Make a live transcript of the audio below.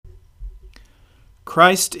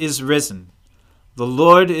Christ is risen. The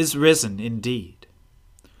Lord is risen indeed.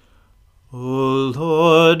 O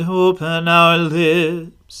Lord, open our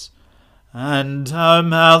lips, and our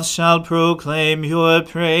mouth shall proclaim your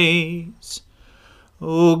praise.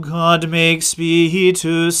 O God, make speed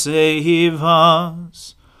to save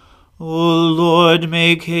us. O Lord,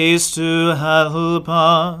 make haste to help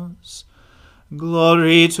us.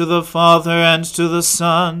 Glory to the Father, and to the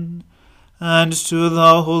Son, and to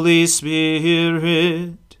the Holy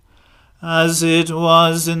Spirit, as it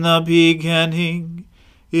was in the beginning,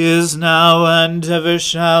 is now, and ever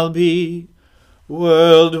shall be,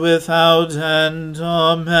 world without end.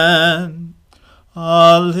 Amen.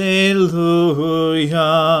 Alleluia.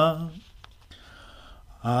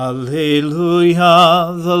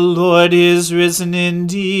 Alleluia. The Lord is risen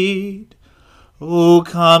indeed. O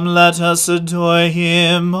come, let us adore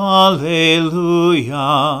him.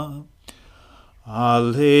 Alleluia.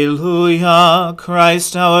 Alleluia.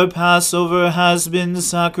 Christ our Passover has been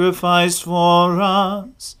sacrificed for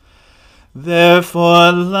us.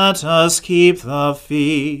 Therefore let us keep the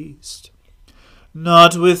feast.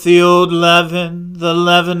 Not with the old leaven, the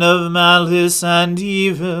leaven of malice and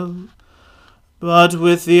evil, but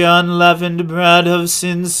with the unleavened bread of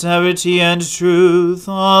sincerity and truth.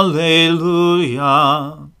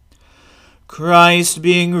 Alleluia. Christ,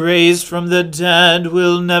 being raised from the dead,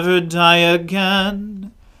 will never die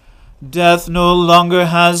again. Death no longer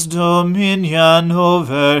has dominion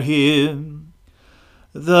over him.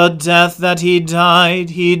 The death that he died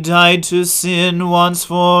to sin once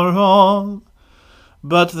for all.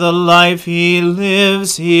 But the life he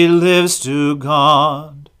lives to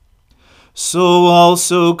God. So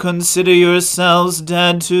also consider yourselves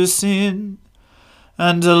dead to sin,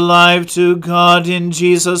 and alive to God in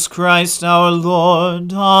Jesus Christ our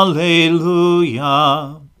Lord.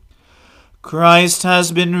 Alleluia. Christ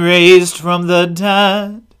has been raised from the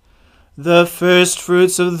dead, the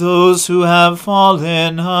firstfruits of those who have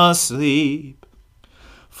fallen asleep.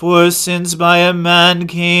 For since by a man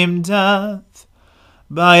came death,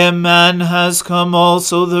 by a man has come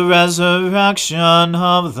also the resurrection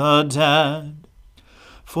of the dead.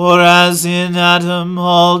 For as in Adam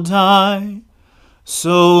all die,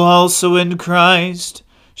 so also in Christ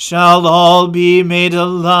shall all be made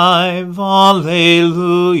alive.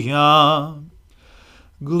 Alleluia.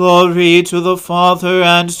 Glory to the Father,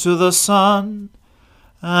 and to the Son,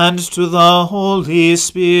 and to the Holy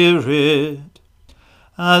Spirit,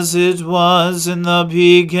 as it was in the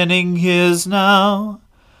beginning, is now,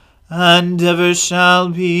 and ever shall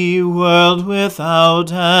be, world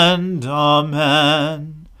without end.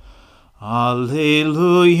 Amen.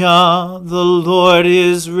 Alleluia. The Lord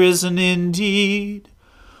is risen indeed.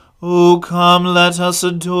 O come, let us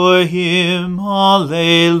adore him.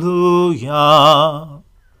 Alleluia.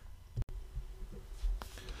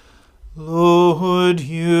 Lord,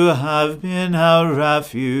 you have been our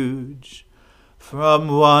refuge from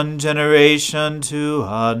one generation to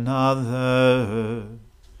another.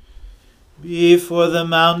 Before the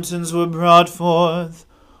mountains were brought forth,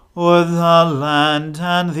 or the land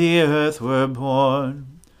and the earth were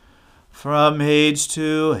born, from age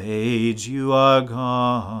to age you are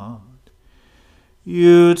God.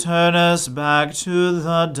 You turn us back to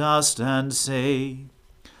the dust and say,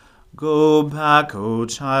 Go back, O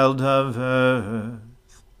child of earth.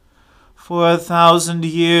 For 1,000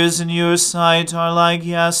 years in your sight are like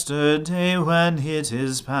yesterday when it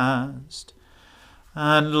is past,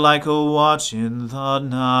 and like a watch in the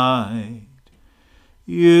night.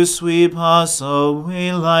 You sweep us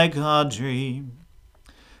away like a dream.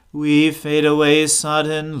 We fade away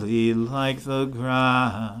suddenly like the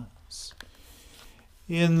grass.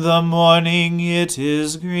 In the morning it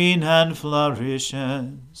is green and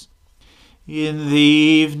flourishes. In the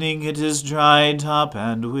evening it is dried up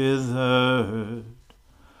and withered.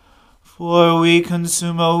 For we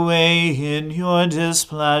consume away in your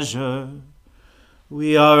displeasure.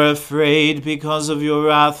 We are afraid because of your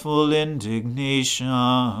wrathful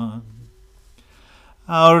indignation.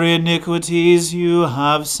 Our iniquities you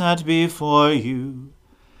have set before you,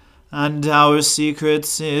 and our secret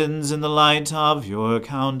sins in the light of your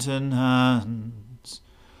countenance.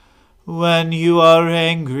 When you are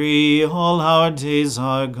angry, all our days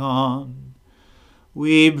are gone.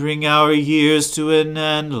 We bring our years to an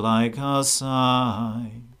end like a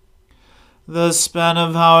sigh. The span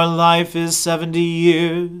of our life is 70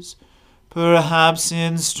 years, perhaps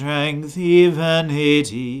in strength even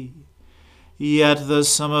 80. Yet the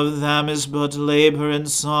sum of them is but labor and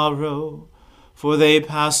sorrow, for they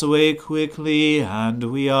pass away quickly,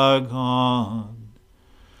 and we are gone.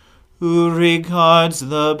 Who regards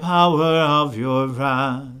the power of your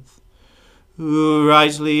wrath? who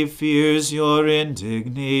rightly fears your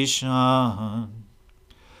indignation.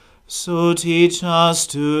 So teach us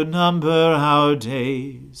to number our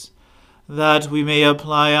days, that we may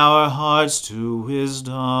apply our hearts to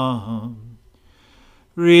wisdom.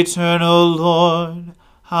 Return, O Lord,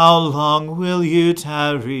 how long will you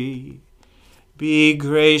tarry? Be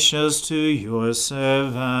gracious to your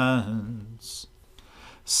servants.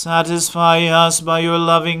 Satisfy us by your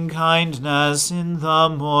loving kindness in the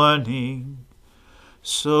morning.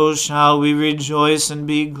 So shall we rejoice and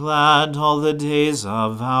be glad all the days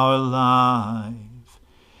of our life.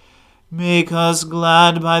 Make us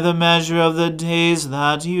glad by the measure of the days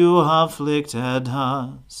that you afflicted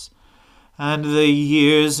us, and the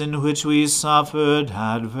years in which we suffered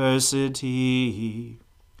adversity.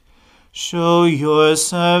 Show your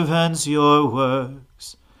servants your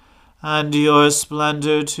works, and your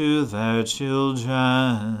splendor to their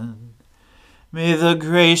children. May the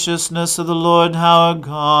graciousness of the Lord our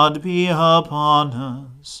God be upon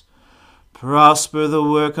us. Prosper the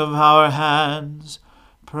work of our hands,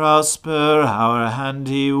 prosper our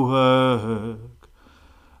handiwork.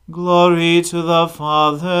 Glory to the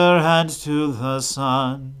Father, and to the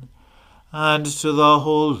Son, and to the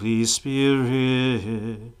Holy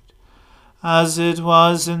Spirit, as it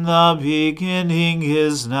was in the beginning,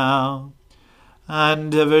 is now,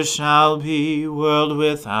 and ever shall be, world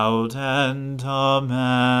without end.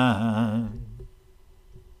 Amen.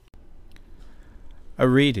 A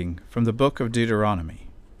reading from the book of Deuteronomy.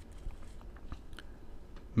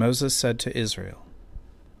 Moses said to Israel,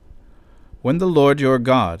 When the Lord your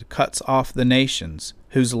God cuts off the nations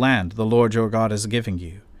whose land the Lord your God is giving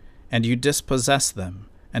you, and you dispossess them,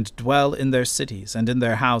 and dwell in their cities and in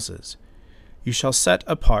their houses, you shall set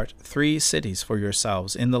apart 3 cities for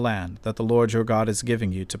yourselves in the land that the Lord your God is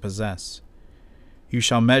giving you to possess. You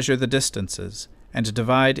shall measure the distances, and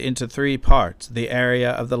divide into 3 parts the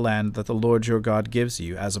area of the land that the Lord your God gives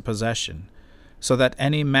you as a possession, so that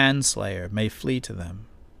any manslayer may flee to them.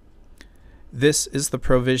 This is the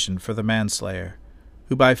provision for the manslayer,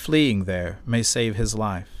 who by fleeing there may save his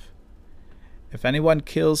life. If anyone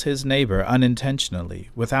kills his neighbor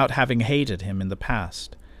unintentionally, without having hated him in the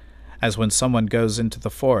past, as when someone goes into the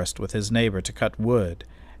forest with his neighbor to cut wood,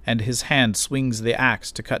 and his hand swings the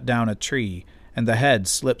axe to cut down a tree, and the head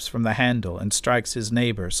slips from the handle and strikes his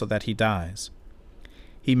neighbor so that he dies,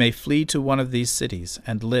 he may flee to one of these cities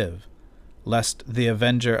and live, lest the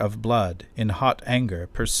avenger of blood, in hot anger,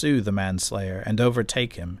 pursue the manslayer and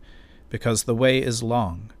overtake him, because the way is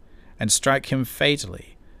long, and strike him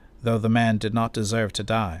fatally, though the man did not deserve to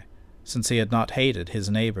die, since he had not hated his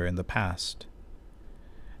neighbor in the past.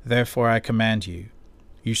 Therefore I command you,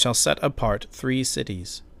 you shall set apart 3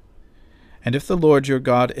 cities. And if the Lord your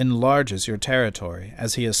God enlarges your territory,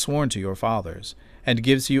 as he has sworn to your fathers, and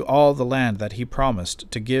gives you all the land that he promised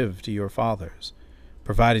to give to your fathers,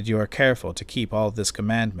 provided you are careful to keep all this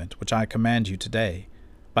commandment which I command you today,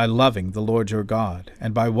 by loving the Lord your God,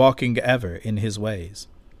 and by walking ever in his ways,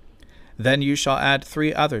 then you shall add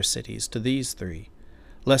 3 other cities to these 3,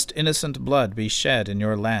 lest innocent blood be shed in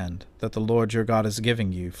your land that the Lord your God is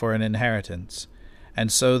giving you for an inheritance,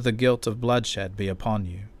 and so the guilt of bloodshed be upon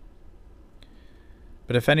you.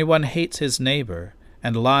 But if anyone hates his neighbor,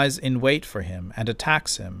 and lies in wait for him, and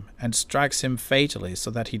attacks him, and strikes him fatally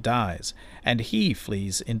so that he dies, and he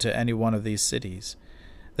flees into any one of these cities,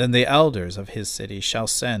 then the elders of his city shall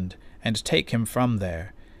send and take him from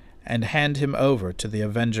there, and hand him over to the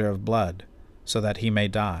avenger of blood, so that he may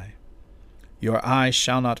die. Your eye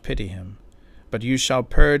shall not pity him, but you shall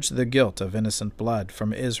purge the guilt of innocent blood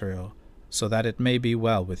from Israel, so that it may be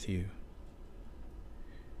well with you.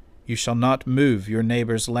 You shall not move your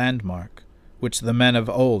neighbor's landmark, which the men of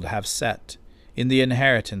old have set, in the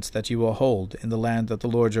inheritance that you will hold in the land that the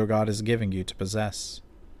Lord your God is giving you to possess.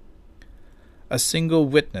 A single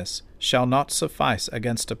witness shall not suffice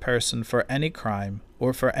against a person for any crime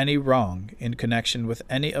or for any wrong in connection with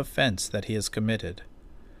any offense that he has committed.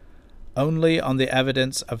 Only on the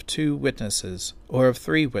evidence of 2 witnesses or of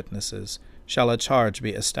 3 witnesses shall a charge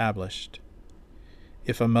be established.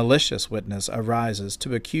 If a malicious witness arises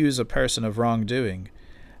to accuse a person of wrongdoing,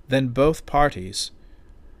 then both parties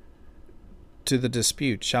to the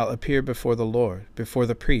dispute shall appear before the Lord, before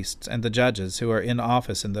the priests and the judges who are in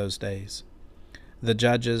office in those days. The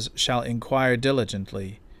judges shall inquire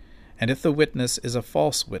diligently, and if the witness is a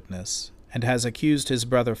false witness, and has accused his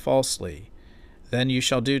brother falsely, then you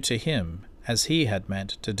shall do to him as he had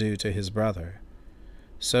meant to do to his brother.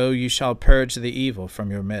 So you shall purge the evil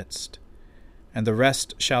from your midst. And the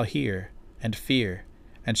rest shall hear and fear,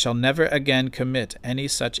 and shall never again commit any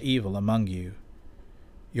such evil among you.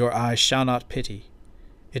 Your eye shall not pity.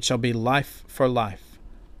 It shall be life for life,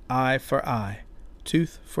 eye for eye,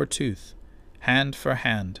 tooth for tooth, hand for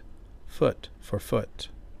hand, foot for foot.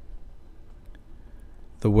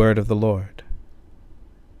 The word of the Lord.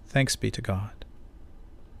 Thanks be to God.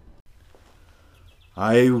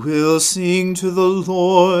 I will sing to the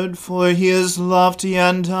Lord, for he is lofty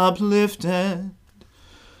and uplifted.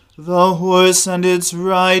 The horse and its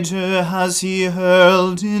rider has he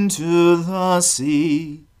hurled into the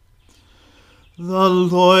sea. The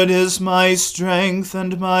Lord is my strength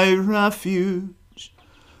and my refuge.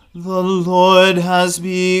 The Lord has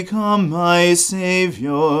become my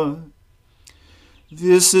Saviour.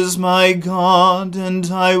 This is my God, and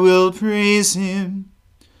I will praise him,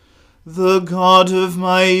 the God of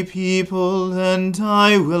my people, and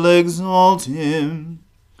I will exalt him.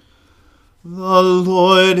 The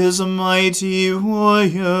Lord is a mighty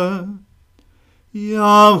warrior.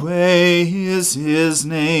 Yahweh is his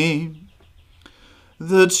name.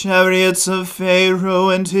 The chariots of Pharaoh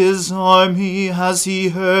and his army has he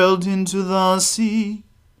hurled into the sea.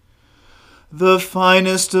 The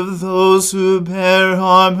finest of those who bear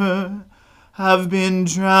armor have been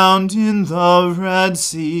drowned in the Red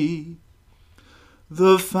Sea.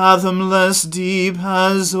 The fathomless deep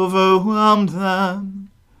has overwhelmed them.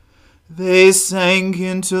 They sank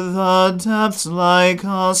into the depths like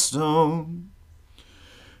a stone.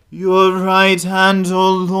 Your right hand,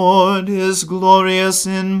 O Lord, is glorious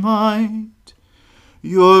in might.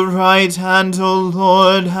 Your right hand, O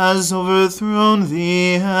Lord, has overthrown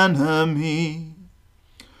the enemy.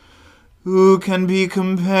 Who can be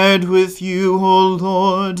compared with you, O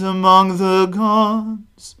Lord, among the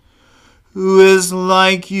gods? Who is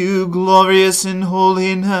like you, glorious in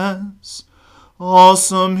holiness,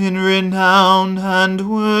 awesome in renown, and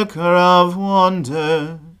worker of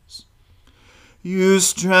wonders? You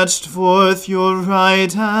stretched forth your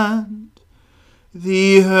right hand,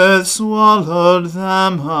 the earth swallowed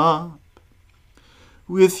them up.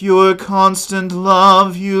 With your constant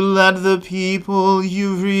love you led the people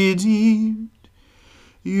you redeemed.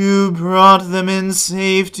 You brought them in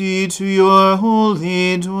safety to your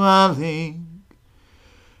holy dwelling.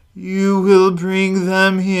 You will bring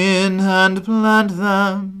them in and plant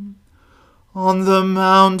them on the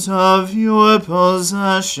mount of your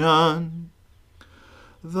possession,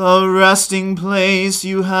 the resting place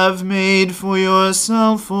you have made for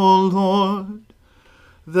yourself, O Lord,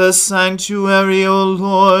 the sanctuary, O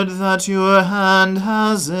Lord, that your hand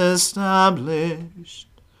has established.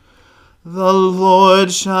 The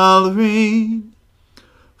Lord shall reign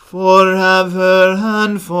forever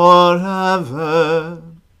and forever.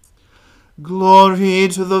 Glory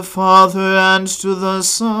to the Father, and to the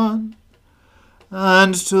Son,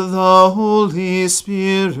 and to the Holy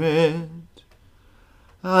Spirit,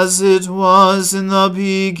 as it was in the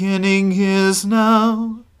beginning, is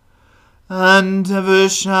now, and ever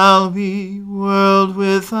shall be, world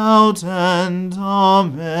without end.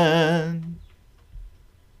 Amen.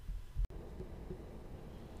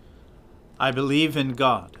 I believe in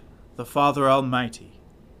God, the Father Almighty,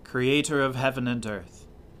 creator of heaven and earth.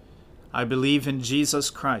 I believe in Jesus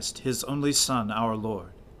Christ, his only Son, our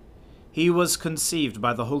Lord. He was conceived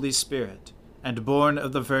by the Holy Spirit and born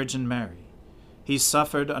of the Virgin Mary. He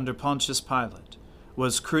suffered under Pontius Pilate,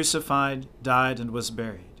 was crucified, died, and was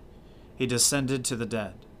buried. He descended to the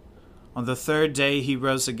dead. On the third day he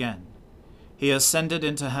rose again. He ascended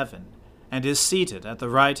into heaven, and is seated at the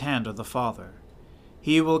right hand of the Father.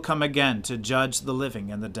 He will come again to judge the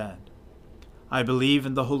living and the dead. I believe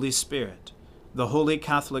in the Holy Spirit, the Holy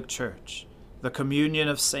Catholic Church, the communion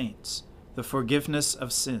of saints, the forgiveness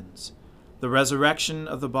of sins, the resurrection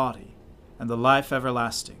of the body, and the life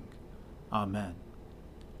everlasting. Amen.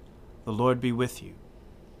 The Lord be with you.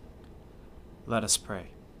 Let us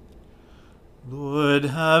pray. Lord,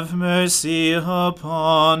 have mercy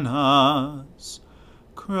upon us.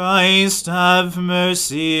 Christ, have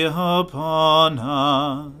mercy upon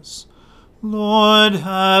us. Lord,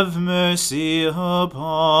 have mercy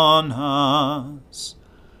upon us.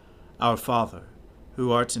 Our Father,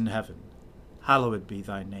 who art in heaven, hallowed be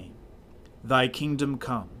thy name. Thy kingdom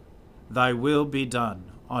come, thy will be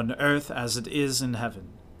done, on earth as it is in heaven.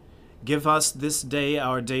 Give us this day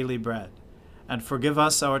our daily bread, and forgive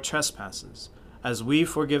us our trespasses, as we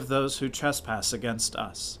forgive those who trespass against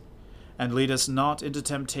us. And lead us not into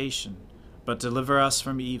temptation, but deliver us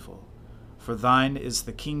from evil. For thine is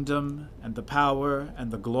the kingdom, and the power, and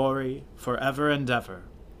the glory, forever and ever.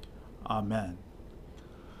 Amen.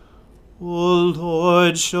 O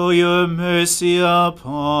Lord, show your mercy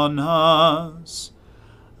upon us,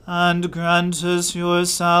 and grant us your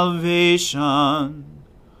salvation.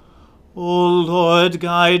 O Lord,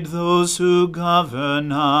 guide those who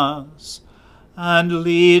govern us, and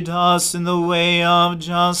lead us in the way of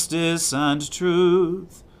justice and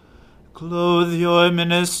truth. Clothe your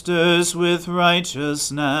ministers with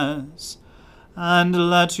righteousness, and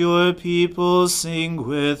let your people sing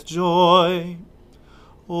with joy.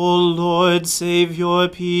 O Lord, save your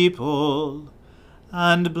people,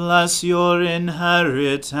 and bless your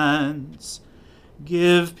inheritance.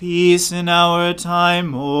 Give peace in our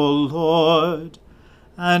time, O Lord,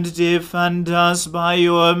 and defend us by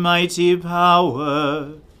your mighty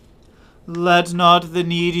power. Let not the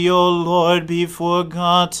needy, O Lord, be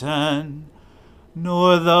forgotten,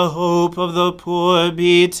 nor the hope of the poor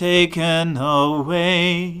be taken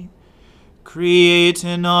away. Create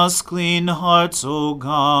in us clean hearts, O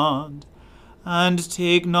God, and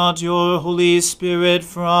take not your Holy Spirit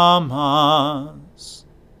from us.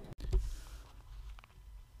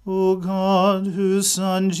 O God, whose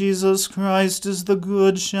Son Jesus Christ is the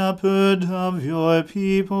good shepherd of your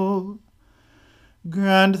people,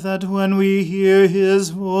 grant that when we hear his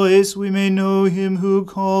voice we may know him who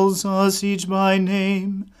calls us each by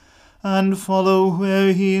name, and follow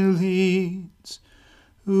where he leads,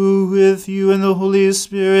 who with you and the Holy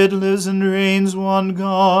Spirit lives and reigns one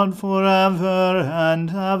God forever and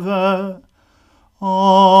ever.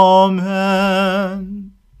 Amen.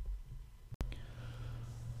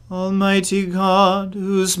 Almighty God,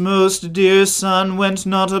 whose most dear Son went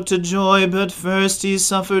not up to joy, but first he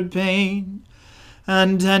suffered pain,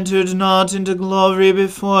 and entered not into glory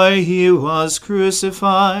before he was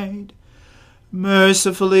crucified,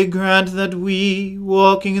 mercifully grant that we,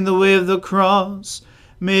 walking in the way of the cross,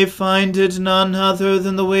 may find it none other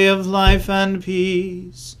than the way of life and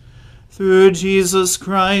peace. Through Jesus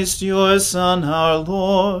Christ, your Son, our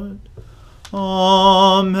Lord.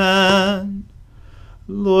 Amen.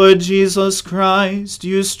 Lord Jesus Christ,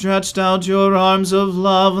 you stretched out your arms of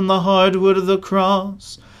love on the hard wood of the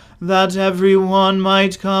cross, that every one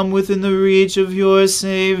might come within the reach of your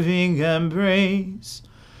saving embrace.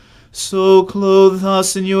 So clothe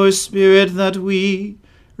us in your Spirit that we,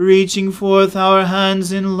 reaching forth our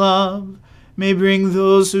hands in love, may bring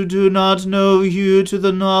those who do not know you to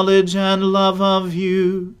the knowledge and love of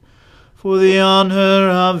you, for the honor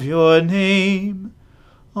of your name.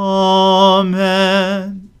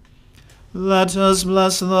 Amen. Let us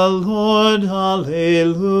bless the Lord.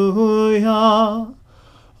 Alleluia.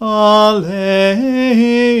 Alleluia.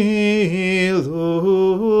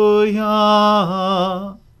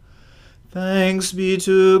 Thanks be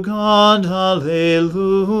to God.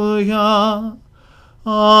 Alleluia.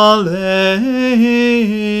 Alleluia.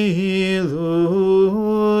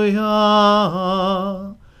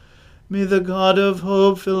 May the God of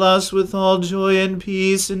hope fill us with all joy and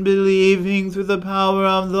peace in believing through the power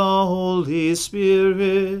of the Holy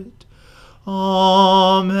Spirit.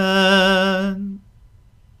 Amen.